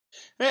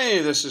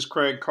Hey, this is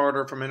Craig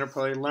Carter from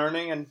Interplay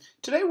Learning, and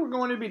today we're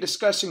going to be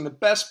discussing the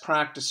best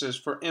practices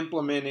for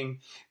implementing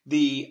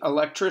the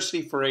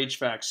electricity for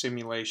HVAC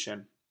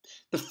simulation.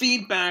 The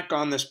feedback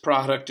on this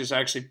product is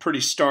actually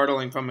pretty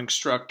startling from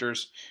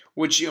instructors,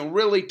 which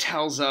really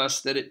tells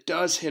us that it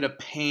does hit a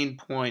pain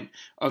point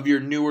of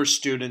your newer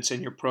students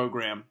in your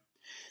program.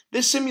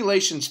 This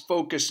simulation is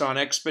focused on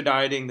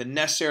expediting the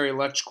necessary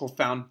electrical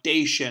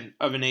foundation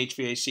of an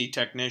HVAC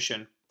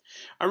technician.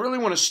 I really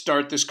want to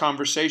start this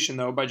conversation,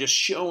 though, by just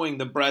showing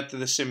the breadth of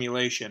the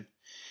simulation.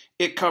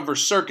 It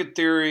covers circuit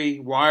theory,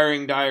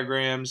 wiring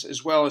diagrams,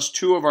 as well as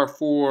 2 of our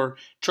 4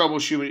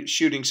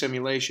 troubleshooting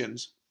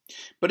simulations.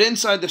 But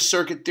inside the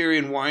circuit theory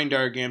and wiring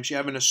diagrams, you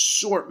have an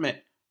assortment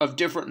of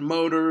different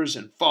motors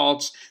and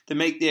faults that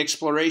make the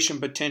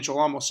exploration potential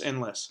almost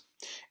endless.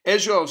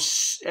 As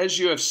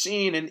you have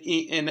seen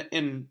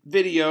in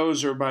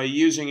videos or by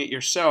using it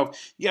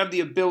yourself, you have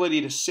the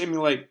ability to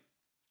simulate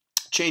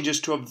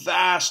changes to a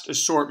vast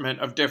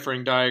assortment of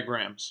differing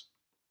diagrams.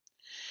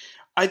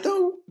 I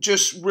though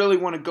just really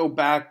want to go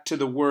back to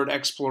the word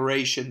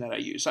exploration that I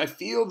use. I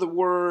feel the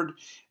word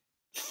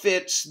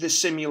fits the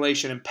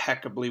simulation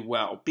impeccably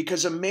well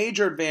because a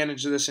major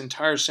advantage of this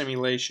entire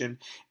simulation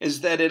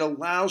is that it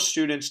allows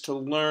students to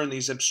learn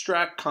these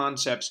abstract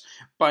concepts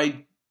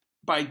by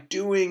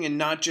doing and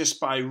not just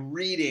by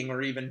reading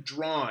or even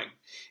drawing.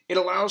 It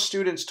allows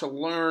students to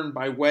learn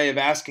by way of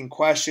asking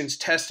questions,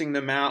 testing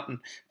them out, and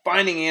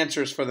finding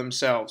answers for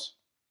themselves.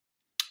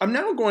 I'm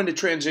now going to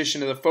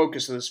transition to the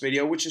focus of this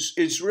video, which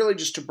is really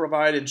just to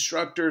provide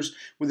instructors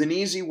with an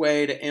easy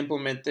way to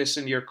implement this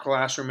into your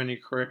classroom and your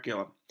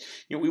curriculum.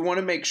 We want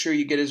to make sure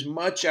you get as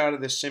much out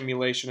of this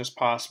simulation as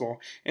possible,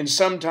 and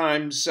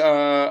sometimes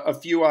a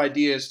few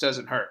ideas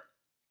doesn't hurt.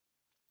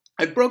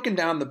 I've broken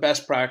down the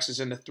best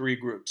practices into 3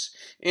 groups: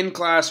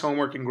 in-class,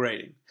 homework, and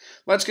grading.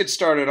 Let's get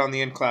started on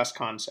the in-class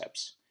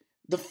concepts.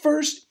 The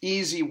first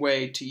easy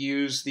way to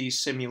use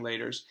these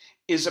simulators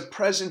is a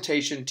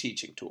presentation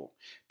teaching tool.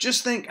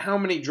 Just think how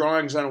many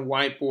drawings on a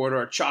whiteboard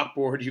or a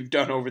chalkboard you've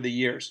done over the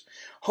years.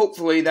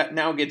 Hopefully that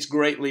now gets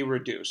greatly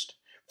reduced.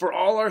 For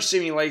all our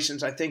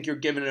simulations, I think you're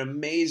given an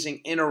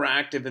amazing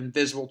interactive and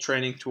visual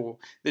training tool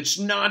that's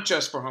not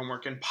just for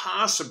homework, and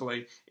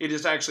possibly it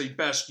is actually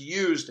best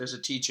used as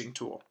a teaching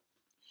tool.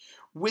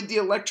 With the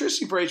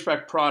electricity for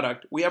HVAC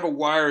product, we have a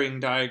wiring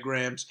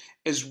diagrams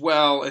as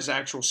well as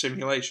actual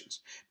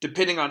simulations.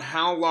 Depending on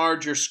how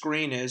large your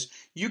screen is,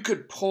 you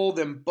could pull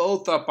them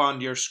both up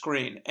onto your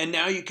screen, and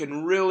now you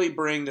can really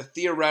bring the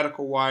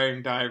theoretical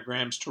wiring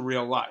diagrams to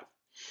real life.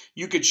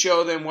 You could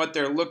show them what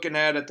they're looking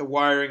at the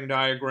wiring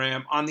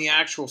diagram on the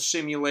actual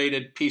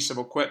simulated piece of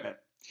equipment.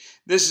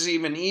 This is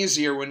even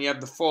easier when you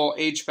have the full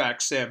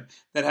HVAC sim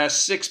that has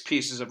 6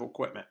 pieces of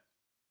equipment.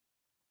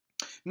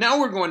 Now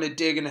we're going to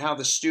dig into how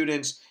the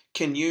students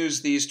can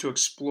use these to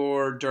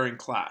explore during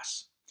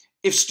class.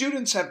 If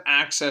students have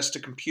access to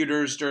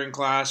computers during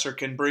class or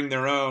can bring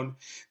their own,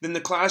 then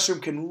the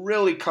classroom can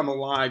really come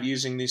alive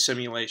using these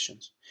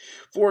simulations.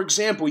 For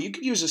example, you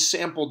could use a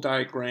sample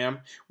diagram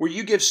where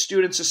you give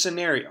students a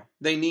scenario.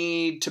 They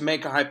need to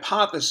make a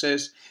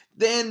hypothesis,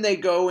 then they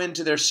go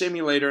into their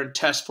simulator and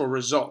test for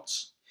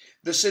results.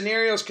 The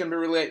scenarios can be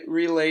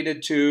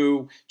related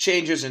to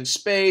changes in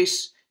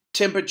space,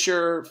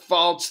 temperature,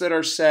 faults that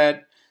are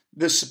set,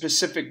 the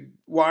specific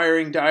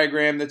wiring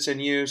diagram that's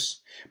in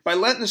use. By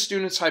letting the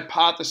students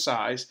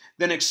hypothesize,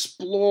 then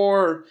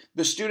explore,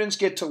 the students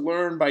get to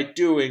learn by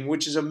doing,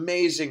 which is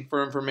amazing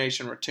for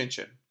information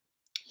retention.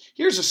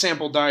 Here's a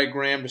sample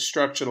diagram to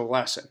structure the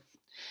lesson.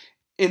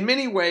 In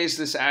many ways,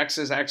 this acts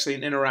as actually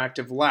an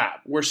interactive lab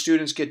where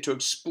students get to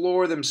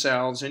explore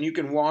themselves, and you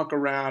can walk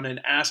around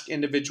and ask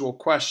individual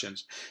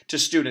questions to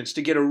students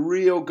to get a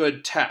real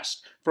good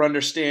test for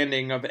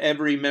understanding of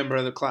every member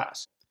of the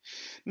class.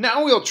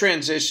 Now we'll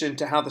transition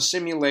to how the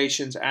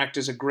simulations act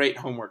as a great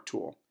homework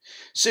tool.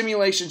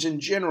 Simulations in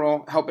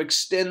general help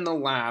extend the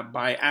lab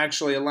by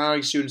actually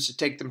allowing students to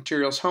take the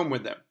materials home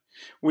with them,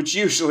 which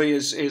usually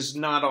is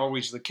not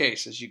always the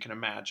case, as you can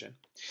imagine.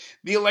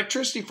 The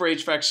electricity for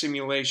HVAC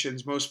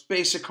simulations most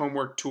basic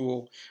homework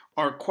tool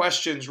are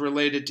questions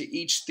related to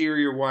each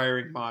theory or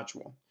wiring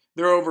module.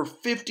 There are over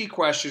 50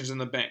 questions in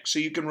the bank, so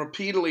you can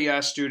repeatedly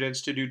ask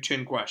students to do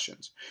 10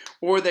 questions.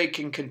 Or they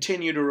can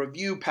continue to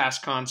review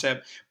past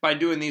concept by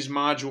doing these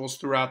modules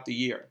throughout the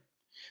year.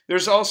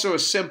 There's also a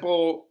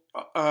simple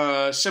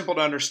to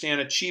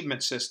understand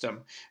achievement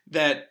system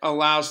that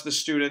allows the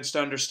students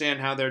to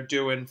understand how they're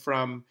doing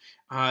from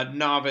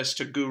novice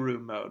to guru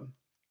mode.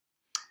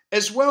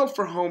 As well,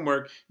 for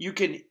homework, you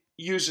can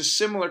use a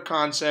similar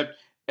concept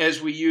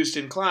as we used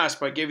in class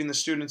by giving the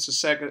students a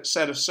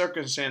set of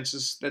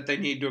circumstances that they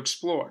need to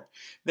explore.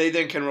 They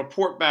then can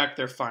report back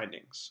their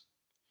findings.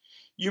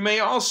 You may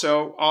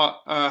also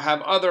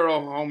have other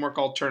homework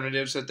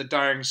alternatives that the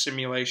diagram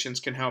simulations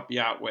can help you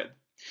out with.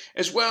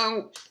 As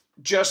well,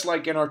 just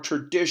like in our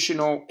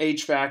traditional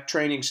HVAC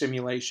training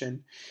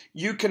simulation,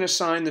 you can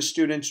assign the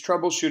students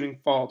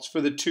troubleshooting faults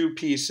for the 2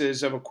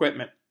 pieces of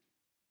equipment.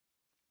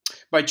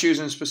 By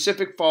choosing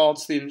specific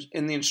faults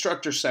in the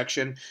instructor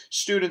section,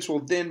 students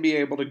will then be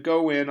able to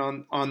go in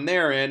on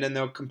their end and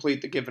they'll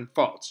complete the given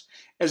faults.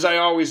 As I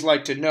always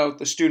like to note,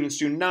 the students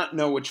do not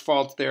know which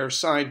faults they are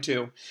assigned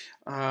to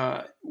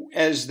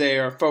as they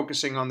are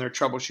focusing on their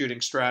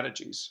troubleshooting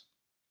strategies.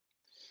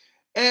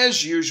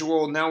 As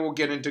usual, now we'll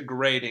get into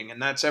grading,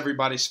 and that's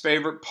everybody's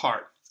favorite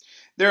part.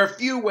 There are a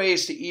few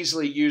ways to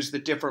easily use the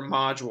different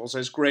modules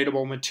as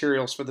gradable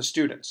materials for the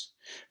students.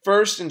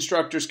 First,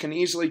 instructors can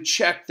easily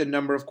check the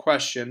number of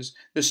questions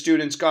the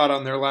students got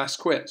on their last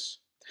quiz.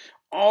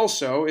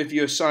 Also, if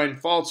you assign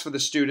faults for the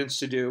students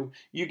to do,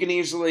 you can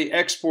easily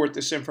export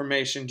this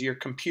information to your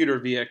computer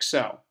via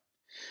Excel.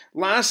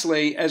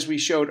 Lastly, as we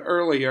showed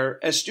earlier,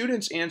 as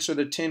students answer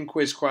the 10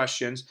 quiz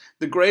questions,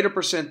 the greater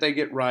percent they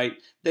get right,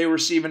 they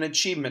receive an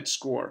achievement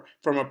score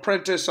from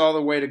apprentice all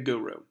the way to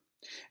guru.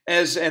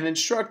 As an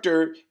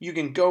instructor, you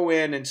can go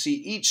in and see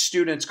each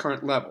student's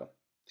current level.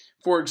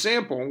 For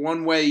example,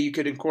 one way you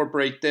could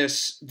incorporate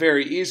this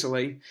very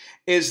easily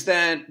is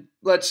that,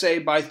 let's say,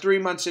 by 3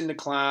 months into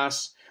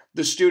class,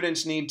 the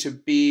students need to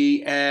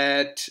be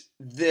at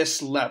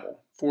this level.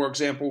 For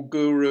example,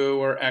 guru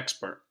or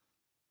expert.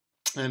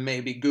 And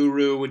maybe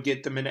guru would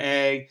get them an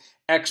A,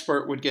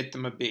 expert would get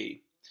them a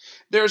B.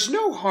 There's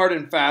no hard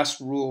and fast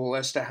rule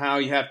as to how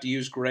you have to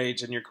use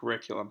grades in your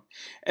curriculum.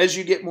 As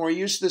you get more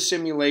used to the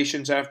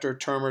simulations after a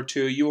term or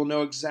two, you will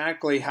know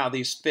exactly how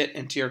these fit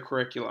into your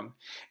curriculum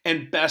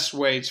and best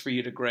ways for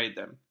you to grade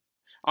them.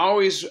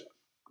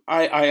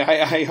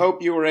 I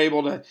hope you were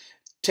able to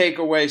take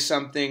away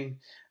something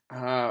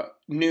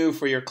new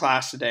for your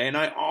class today, and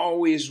I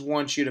always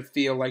want you to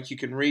feel like you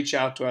can reach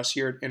out to us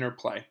here at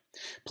Interplay.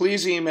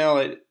 Please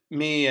email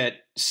me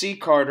at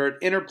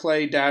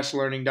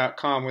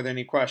ccarter@interplay-learning.com with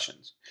any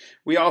questions.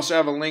 We also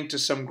have a link to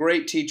some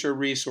great teacher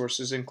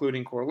resources,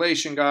 including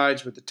correlation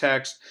guides with the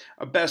text,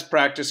 a best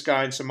practice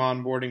guide, and some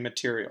onboarding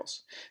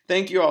materials.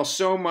 Thank you all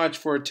so much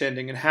for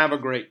attending, and have a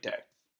great day.